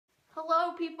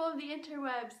Hello, people of the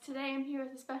interwebs. Today I'm here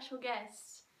with a special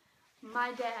guest,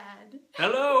 my dad.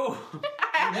 Hello! You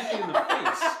hit me in the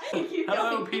face.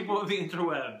 Hello, going. people of the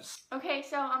interwebs. Okay,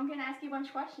 so I'm going to ask you a bunch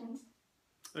of questions.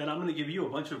 And I'm going to give you a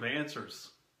bunch of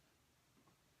answers.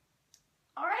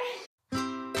 Alright.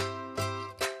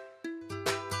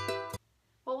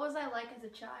 What was I like as a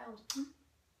child?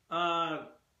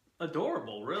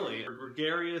 Adorable, really. You were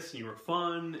gregarious, and you were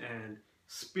fun, and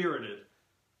spirited.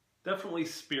 Definitely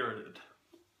spirited.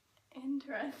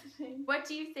 Interesting. What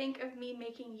do you think of me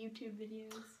making YouTube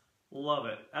videos? Love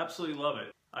it. Absolutely love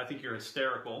it. I think you're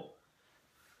hysterical.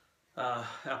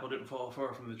 Apple didn't fall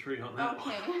far from the tree on that one.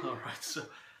 Okay. Alright, so...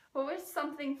 What was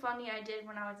something funny I did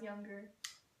when I was younger?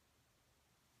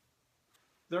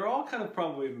 They're all kind of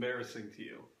probably embarrassing to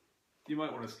you. You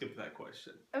might want to skip that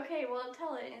question. Okay, well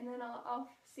tell it and then I'll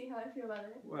see how I feel about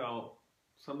it. Well,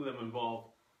 some of them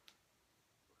involve...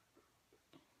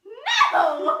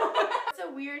 No! It's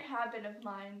a weird habit of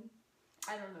mine.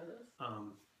 I don't know this.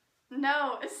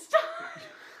 No, stop!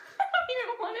 I don't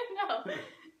even want to know.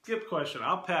 Skip question.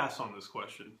 I'll pass on this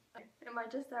question. Am I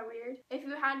just that weird? If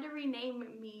you had to rename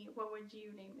me, what would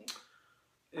you name me?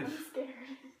 I'm scared.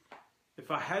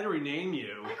 If I had to rename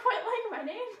you... I quite like my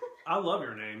name. I love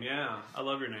your name, yeah. I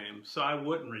love your name. So I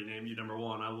wouldn't rename you, number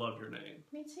one. I love your name.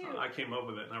 Me too. I came up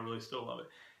with it, and I really still love it.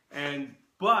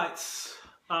 But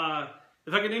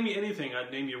if I could name you anything,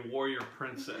 I'd name you Warrior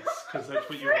Princess, because that's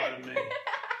what you wanted me.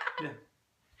 Yeah.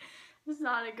 It's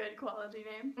not a good quality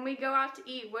name. When we go out to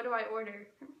eat, what do I order?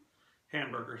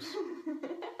 Hamburgers.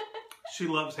 She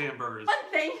loves hamburgers.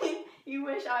 One thing you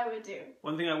wish I would do.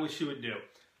 One thing I wish you would do.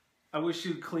 I wish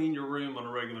you'd clean your room on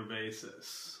a regular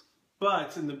basis.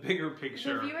 But in the bigger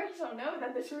picture... The viewers don't know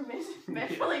that this room is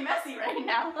really messy right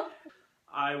now.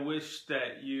 I wish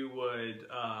that you would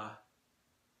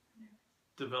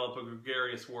develop a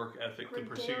gregarious work ethic to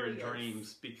pursue your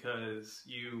dreams, because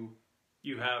you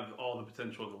have all the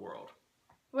potential in the world.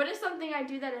 What is something I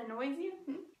do that annoys you?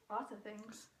 Lots of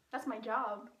things. That's my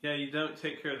job. Yeah, you don't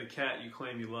take care of the cat you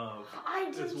claim you love.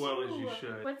 I do as well too. as you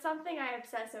should. What's something I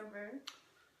obsess over?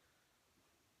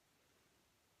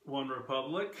 One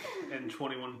Republic and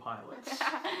 21 Pilots.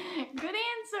 Good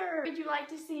answer! Would you like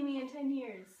to see me in 10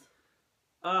 years?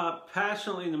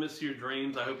 Passionately in the midst of your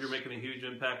dreams. I hope you're making a huge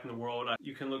impact in the world.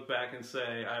 You can look back and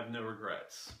say, I have no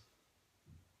regrets.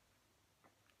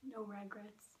 No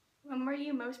regrets. When were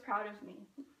you most proud of me?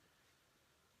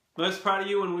 Most proud of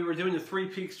you when we were doing the 3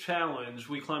 Peaks Challenge.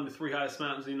 We climbed the 3 highest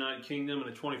mountains in the United Kingdom in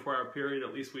a 24-hour period.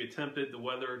 At least we attempted. The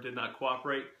weather did not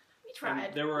cooperate. We tried.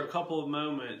 And there were a couple of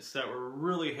moments that were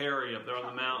really hairy up there on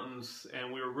the mountains,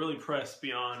 and we were really pressed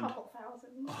beyond... Couple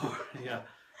thousand. Yeah.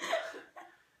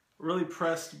 Really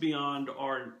pressed beyond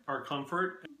our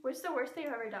comfort. What's the worst thing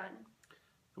you've ever done?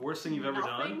 The worst thing you've ever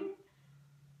done?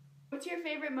 What's your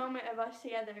favorite moment of us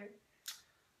together?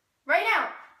 Right now!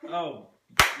 Oh,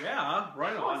 yeah,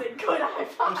 right on. That was a good high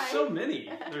five. There's so many.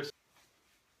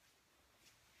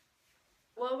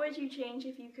 What would you change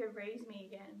if you could raise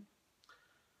me again?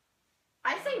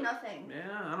 I say nothing.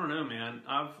 Yeah, I don't know, man.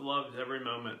 I've loved every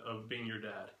moment of being your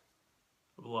dad.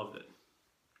 I've loved it.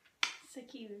 So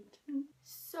cute.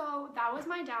 So that was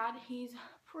my dad. He's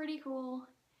pretty cool.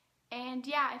 And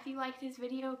yeah, if you liked this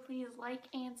video, please like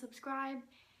and subscribe.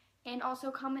 And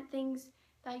also comment things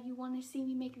that you want to see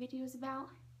me make videos about.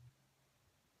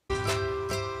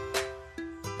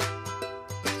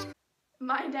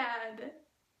 My dad.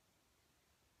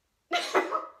 Do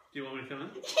you want me to come in?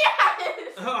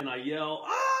 Yes! And I yell,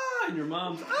 ah! And your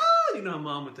mom's, ah! You know,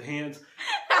 mom with the hands.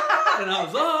 And I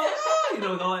was, ah! You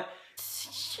know, with all that.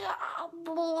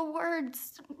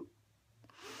 Words.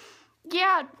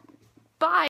 Yeah, bye.